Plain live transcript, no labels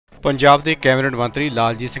पंजाब के कैबिनेट मंत्री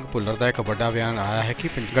लालजीत सिंह भुल्लर का एक बड़ा बयान आया है कि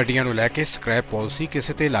गड्डियां नूं लैके स्क्रैप पॉलिसी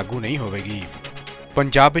किसी ते लागू नहीं होगी।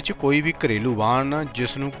 पंजाब विच कोई भी घरेलू वाहन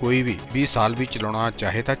जिसनूं कोई भी 20 साल भी चलाउणा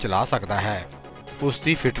चाहे तो चला सकता है,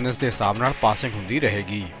 उसकी फिटनेस के हिसाब नाल पासिंग हुंदी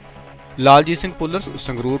रहेगी। लालजीत सिंह भुल्लर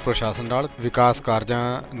संगरूर प्रशासन नाल विकास कार्यां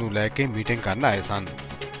नूं लैके मीटिंग करन आए सन।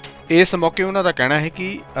 इस मौके उन्हां दा कहना है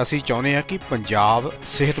कि असीं चाहुंदे हां कि पंजाब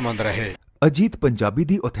सेहतमंद रहे। अजीत पंजाबी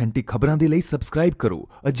दी ऑथेंटिक खबरां दे लई सबसक्राइब करो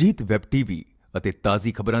अजीत WebTV ਅਤੇ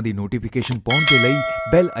ਤਾਜ਼ੀ ਖਬਰਾਂ ਦੀ ਨੋਟੀਫਿਕੇਸ਼ਨ ਪਾਉਣ ਦੇ ਲਈ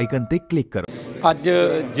ਬੈਲ ਆਈਕਨ ਤੇ ਕਲਿੱਕ ਕਰੋ। ਅੱਜ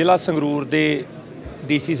ਜ਼ਿਲ੍ਹਾ ਸੰਗਰੂਰ ਦੇ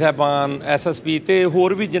DC ਸਾਹਿਬਾਨ SSP ਤੇ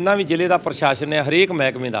ਹੋਰ ਵੀ ਜਿੰਨਾ ਵੀ ਜ਼ਿਲ੍ਹੇ ਦਾ ਪ੍ਰਸ਼ਾਸਨ ਹੈ, ਹਰੇਕ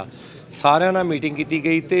ਮਹਿਕਮੇ ਦਾ ਸਾਰਿਆਂ ਨਾਲ ਮੀਟਿੰਗ ਕੀਤੀ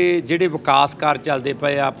ਗਈ ਤੇ ਜਿਹੜੇ ਵਿਕਾਸ ਕਾਰਜ ਚੱਲਦੇ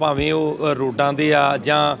ਪਏ ਆ, ਭਾਵੇਂ ਉਹ ਰੋਡਾਂ ਦੇ ਆ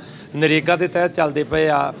ਜਾਂ ਨਰੇਗਾ ਦੇ ਤਹਿਤ ਚੱਲਦੇ ਪਏ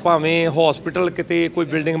ਆ, ਭਾਵੇਂ ਹਸਪੀਟਲ ਕਿਤੇ ਕੋਈ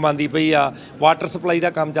ਬਿਲਡਿੰਗ ਬਣਦੀ ਪਈ ਆ, ਵਾਟਰ ਸਪਲਾਈ ਦਾ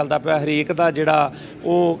ਕੰਮ ਚੱਲਦਾ ਪਿਆ, ਹਰੇਕ ਦਾ ਜਿਹੜਾ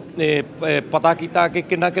ਉਹ ਪਤਾ ਕੀਤਾ ਕਿ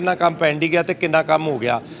ਕਿੰਨਾ ਕੰਮ ਪੈਂਡਿੰਗ ਆ ਤੇ ਕਿੰਨਾ ਕੰਮ ਹੋ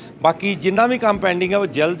ਗਿਆ। ਬਾਕੀ ਜਿੰਨਾ ਵੀ ਕੰਮ ਪੈਂਡਿੰਗ ਹੈ ਉਹ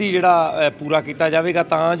ਜਲਦੀ ਜਿਹੜਾ ਪੂਰਾ ਕੀਤਾ ਜਾਵੇਗਾ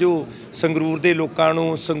ਤਾਂ ਜੋ ਸੰਗਰੂਰ ਦੇ ਲੋਕਾਂ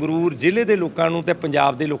ਨੂੰ, ਸੰਗਰੂਰ ਜ਼ਿਲ੍ਹੇ ਦੇ ਲੋਕਾਂ ਨੂੰ ਤੇ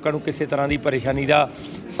ਪੰਜਾਬ ਦੇ ਲੋਕਾਂ ਨੂੰ ਕਿਸੇ ਤਰ੍ਹਾਂ ਦੀ ਪਰੇਸ਼ਾਨੀ ਦਾ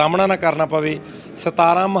ਸਾਹਮਣਾ ਨਾ ਕਰਨਾ ਪਵੇ।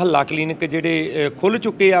 17 ਮੁਹੱਲਾ ਕਲੀਨਿਕ ਜਿਹੜੇ ਖੁੱਲ੍ਹ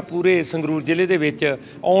ਚੁੱਕੇ ਆ ਪੂਰੇ ਸੰਗਰੂਰ ਜ਼ਿਲ੍ਹੇ ਦੇ ਵਿੱਚ।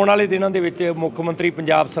 ਆਉਣ ਵਾਲੇ ਦਿਨਾਂ ਦੇ ਵਿੱਚ ਮੁੱਖ ਮੰਤਰੀ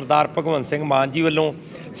ਪੰਜਾਬ ਸਰਦਾਰ ਭਗਵੰਤ ਸਿੰਘ ਮਾਨ ਜੀ ਵੱਲੋਂ,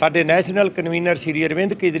 ਸਾਡੇ ਨੈਸ਼ਨਲ ਕਨਵੀਨਰ ਸ਼੍ਰੀ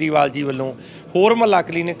ਅਰਵਿੰਦ ਕੇਜਰੀਵਾਲ ਜੀ ਵੱਲੋਂ ਹੋਰ ਮੁਹੱਲਾ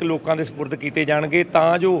ਕਲੀਨਿਕ ਲੋਕਾਂ ਦੇ ਸਪੁਰਦ ਕੀਤੇ ਜਾਣਗੇ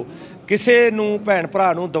ਤਾਂ ਜੋ ਕਿਸੇ ਨੂੰ ਭੈਣ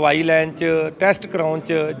ਭਰਾ ਨੂੰ ਦਵਾਈ ਲੈਣ 'ਚ, ਟੈਸਟ ਕਰਾਉਣ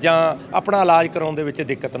 'ਚ ਜਾਂ ਆਪਣਾ ਇਲਾਜ ਕਰਾਉਣ ਦੇ ਵਿੱਚ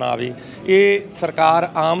ਦਿੱਕਤ ਨਾ ਆਵੇ। ਇਹ ਸਰਕਾਰ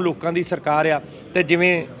ਆਮ ਲੋਕਾਂ ਦੀ ਸਰਕਾਰ ਆ ਤੇ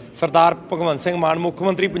ਜਿਵੇਂ ਸਰਦਾਰ ਭਗਵੰਤ ਸਿੰਘ ਮਾਨ ਮੁੱਖ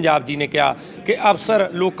ਮੰਤਰੀ ਪੰਜਾਬ ਜੀ ਨੇ ਕਿਹਾ ਕਿ ਅਫਸਰ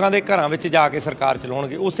ਲੋਕਾਂ ਦੇ ਘਰਾਂ ਵਿੱਚ ਜਾ ਕੇ ਸਰਕਾਰ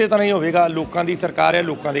ਚਲਾਉਣਗੇ, ਉਸੇ ਤਰ੍ਹਾਂ ਹੀ ਹੋਵੇਗਾ। ਲੋਕਾਂ ਦੀ ਸਰਕਾਰ ਹੈ,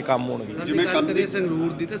 ਲੋਕਾਂ ਦੇ ਕੰਮ ਹੋਣਗੇ। ਜਿਵੇਂ ਕੱਲ੍ਹ ਦੇ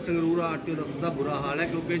ਸੰਗਰੂਰ ਦੀ ਤੇ ਸੰਗਰੂਰ RTO ਦਾ ਬੁਰਾ ਹਾਲ ਹੈ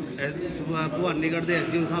ਕਿਉਂਕਿ ਭਵਾਨੀਗੜ੍ਹ ਦੇ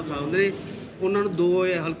SDM ਸਾਹਿਬ ਸਾਹਮਣੇ ਉਹਨਾਂ ਨੂੰ 2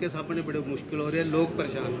 ਹਲਕੇ ਸਾਹਮਣੇ ਬੜੇ ਮੁਸ਼ਕਿਲ ਹੋ ਰਹੇ, ਲੋਕ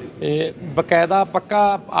ਪਰੇਸ਼ਾਨ ਨੇ। ਇਹ ਬਕਾਇਦਾ ਪੱਕਾ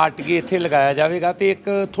RTO ਇੱਥੇ ਲਗਾਇਆ ਜਾਵੇਗਾ। ਤੇ ਇੱਕ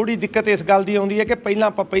ਥੋੜੀ ਦਿੱਕਤ ਇਸ ਗੱਲ ਦੀ ਆਉਂਦੀ ਹੈ ਕਿ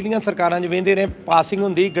ਪਹਿਲੀਆਂ ਸਰਕਾਰਾਂ 'ਚ ਵੇਂਦੇ ਨੇ ਪਾਸਿੰਗ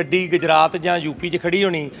ਹੁੰਦੀ, ਗੱਡੀ ਗੁਜਰਾਤ ਜਾਂ UP 'ਚ ਖੜੀ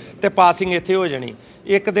ਹੋਣੀ ਤੇ ਪਾਸਿੰਗ ਇੱਥੇ ਹੋ ਜਾਣੀ।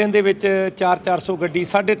 ਇੱਕ ਦਿਨ ਦੇ ਵਿੱਚ 400 ਗੱਡੀ,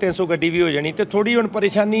 350 ਗੱਡੀ ਵੀ ਹੋ ਜਾਣੀ। ਤੇ ਥੋੜੀ ਹੁਣ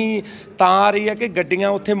ਪਰੇਸ਼ਾਨੀ ਤਾਂ ਆ ਰਹੀ ਹੈ ਕਿ ਗੱਡੀਆਂ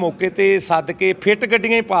ਉੱਥੇ ਮੌਕੇ ਤੇ ਸੱਦ ਕੇ ਫਿੱਟ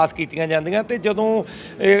ਗੱਡੀਆਂ ਹੀ ਪਾਸ ਕੀਤੀਆਂ ਜਾਂਦੀਆਂ ਤੇ ਜਦੋਂ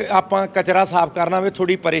ਆਪਾਂ ਕਚਰਾ ਸਾਫ਼ ਕਰਨਾ ਹੋਵੇ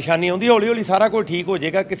ਥੋੜੀ ਪਰੇਸ਼ਾਨੀ ਆਉਂਦੀ। ਹੌਲੀ ਹੌਲੀ ਸਾਰਾ ਕੁਝ ਠੀਕ ਹੋ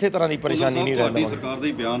ਜਾਏਗਾ, ਕਿਸੇ ਤਰ੍ਹਾਂ ਦੀ ਪਰੇਸ਼ਾਨੀ ਨਹੀਂ ਰਹਿੰਦੀ। ਸਰਕਾਰ ਦਾ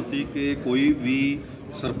ਹੀ ਬਿਆਨ ਸੀ ਕਿ ਕੋਈ ਵੀ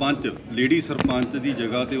ਸਰਪੰਚ, ਲੇਡੀ ਸਰਪੰਚ ਦੀ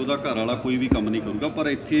ਜਗ੍ਹਾ ਤੇ ਉਹਦਾ ਘਰ ਵਾਲਾ ਕੋਈ ਵੀ ਕੰਮ ਨਹੀਂ ਕਰੂਗਾ। ਪਰ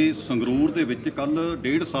ਇੱਥੇ ਸੰਗਰੂਰ ਦੇ ਵਿੱਚ ਕੱਲ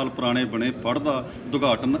 1.5 ਸਾਲ ਪੁਰਾਣੇ ਬਣੇ ਫੜ ਦਾ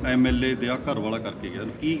ਉਦਘਾਟਨ MLA ਦਾ ਘਰ ਵਾਲਾ ਕਰਕੇ ਗਿਆ।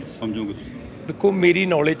 ਕੀ ਸਮਝੋਗੇ ਤੁਸੀਂ? ਦੇਖੋ, ਮੇਰੀ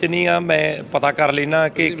ਨੌਲੇਜ 'ਚ ਨਹੀਂ ਆ, ਮੈਂ ਪਤਾ ਕਰ ਲੈਣਾ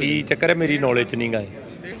ਕਿ ਕੀ ਚੱਕਰ ਹੈ, ਮੇਰੀ ਨੌਲੇਜ 'ਚ ਨਹੀਂ ਗਾ।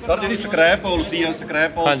 ਸਰ, ਜਿਹੜੀ ਸਕ੍ਰੈਪ ਪਾਲਿਸੀ ਆ,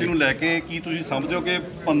 ਸਕ੍ਰੈਪ ਪਾਲਿਸੀ ਨੂੰ ਲੈ ਕੇ ਕੀ ਤੁਸੀਂ ਸਮਝਦੇ ਹੋ ਕਿ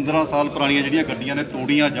 15 ਸਾਲ ਪੁਰਾਣੀਆਂ ਜਿਹੜੀਆਂ ਗੱਡੀਆਂ ਨੇ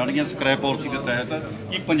ਤੋੜੀਆਂ ਜਾਣਗੀਆਂ ਸਕ੍ਰੈਪ ਪਾਲਿਸੀ ਦੇ ਤਹਿਤ?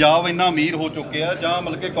 ਕੀ ਪੰਜਾਬ ਇੰਨਾ ਅਮੀਰ ਹੋ ਚੁੱਕਿਆ ਜਾਂ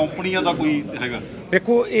ਮਤਲਬ ਕਿ ਕੰਪਨੀਆਂ ਦਾ ਕੋਈ ਹੈਗਾ?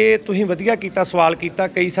 ਦੇਖੋ, ਇਹ ਤੁਸੀਂ ਵਧੀਆ ਕੀਤਾ, ਸਵਾਲ ਕੀਤਾ।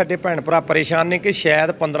 ਕਈ ਸਾਡੇ ਭੈਣ ਭਰਾ ਪਰੇਸ਼ਾਨ ਨੇ ਕਿ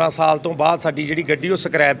ਸ਼ਾਇਦ 15 ਸਾਲ ਤੋਂ ਬਾਅਦ ਸਾਡੀ ਜਿਹੜੀ ਗੱਡੀ ਉਹ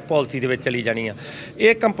ਸਕ੍ਰੈਪ ਪਾਲਿਸੀ ਦੇ ਵਿੱਚ ਚਲੀ ਜਾਣੀ ਆ।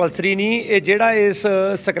 ਇਹ ਕੰਪਲਸਰੀ ਨਹੀਂ, ਇਹ ਜਿਹੜਾ ਇਸ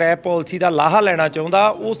ਸਕ੍ਰੈਪ ਪਾਲਿਸੀ ਦਾ ਲਾਹਾ ਲੈਣਾ ਚਾਹੁੰਦਾ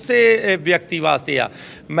ਉਸੇ ਵਿਅਕਤੀ ਵਾਸਤੇ ਆ।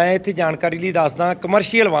 ਮੈਂ ਇੱਥੇ ਜਾਣਕਾਰੀ ਲਈ ਦੱਸਦਾ,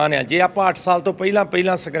 ਕਮਰਸ਼ੀਅਲ ਵਾਹਨ ਆ, ਜੇ ਆਪਾਂ 8 ਸਾਲ ਤੋਂ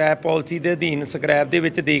ਪਹਿਲਾਂ ਸਕ੍ਰੈਪ ਪਾਲਿਸੀ ਦੇ ਅਧੀਨ ਸਕ੍ਰੈਪ ਦੇ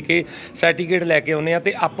ਵਿੱਚ ਦੇ ਕੇ ਸਰਟੀਫਿਕੇਟ ਲੈ ਕੇ ਆਉਂਦੇ ਆ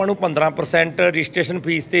ਤੇ ਆਪਾਂ ਨੂੰ 15% ਰਜਿਸਟ੍ਰੇਸ਼ਨ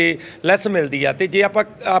ਫੀਸ ਤੇ ਲੈਸ ਮਿਲਦੀ ਆ। ਤੇ ਜੇ ਆਪਾਂ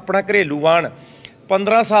ਆਪਣਾ ਘਰੇਲੂ ਵਾਹਨ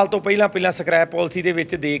 15 ਸਾਲ ਤੋਂ ਪਹਿਲਾਂ ਸਕ੍ਰੈਪ ਪਾਲਿਸੀ ਦੇ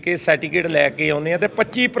ਵਿੱਚ ਦੇ ਕੇ ਸਰਟੀਫਿਕੇਟ ਲੈ ਕੇ ਆਉਂਦੇ ਆ ਤੇ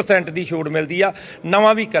 25% ਦੀ ਛੋਟ ਮਿਲਦੀ ਆ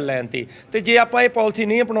ਨਵਾਂ ਵਹੀਕਲ ਲੈਣ ਤੇ। ਤੇ ਜੇ ਆਪਾਂ ਇਹ ਪਾਲਿਸੀ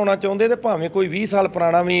ਨਹੀਂ ਅਪਣਾਉਣਾ ਚਾਹੁੰਦੇ ਤੇ ਭਾਵੇਂ ਕੋਈ 20 ਸਾਲ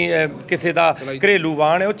ਪੁਰਾਣਾ ਵੀ ਕਿਸੇ ਦਾ ਘਰੇਲੂ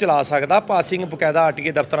ਵਾਹਨ ਹੈ ਉਹ ਚਲਾ ਸਕਦਾ। ਪਾਸਿੰਗ ਬਕਾਇਦਾ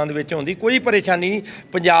RTO ਦਫ਼ਤਰਾਂ ਦੇ ਵਿੱਚ ਹੁੰਦੀ, ਕੋਈ ਪਰੇਸ਼ਾਨੀ ਨਹੀਂ।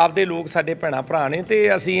 ਪੰਜਾਬ ਦੇ ਲੋਕ ਸਾਡੇ ਭੈਣਾਂ ਭਰਾ ਨੇ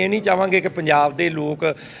ਤੇ ਅਸੀਂ ਇਹ ਨਹੀਂ ਚਾਹਾਂਗੇ ਕਿ ਪੰਜਾਬ ਦੇ ਲੋਕ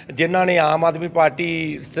ਜਿਨ੍ਹਾਂ ਨੇ ਆਮ ਆਦਮੀ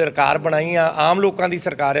ਪਾਰਟੀ ਸਰਕਾਰ ਬਣਾਈ ਆ, ਆਮ ਲੋਕਾਂ ਦੀ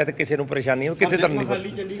ਸਰਕਾਰ ਹੈ, ਤੇ ਕਿਸੇ ਨੂੰ ਪਰੇਸ਼ਾਨੀ ਹੋ ਕਿਸੇ ਤਰ੍ਹਾਂ ਦੀ।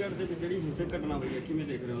 ਚੰਡੀਗੜ੍ਹ ਦੇ ਵਿੱਚ ਜਿਹੜੀ ਹਿੰਸਕ ਘਟਨਾ ਹੋਈ ਹੈ, ਕਿਵੇਂ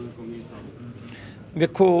ਦੇਖ ਰਹੇ ਹੋ ਕੌਮੀ ਸਾਹਿਬ?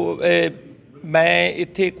 ਵੇਖੋ, ਮੈਂ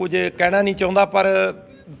ਇੱਥੇ ਕੁਝ ਕਹਿਣਾ ਨਹੀਂ ਚਾਹੁੰਦਾ, ਪਰ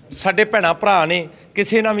ਸਾਡੇ ਭੈਣਾਂ ਭਰਾ ਨੇ,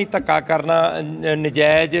 ਕਿਸੇ ਨਾਲ ਵੀ ਧੱਕਾ ਕਰਨਾ,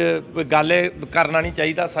 ਨਜਾਇਜ਼ ਗੱਲ ਕਰਨਾ ਨਹੀਂ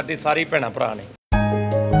ਚਾਹੀਦਾ। ਸਾਡੇ ਸਾਰੇ ਭੈਣਾਂ ਭਰਾ ਨੇ।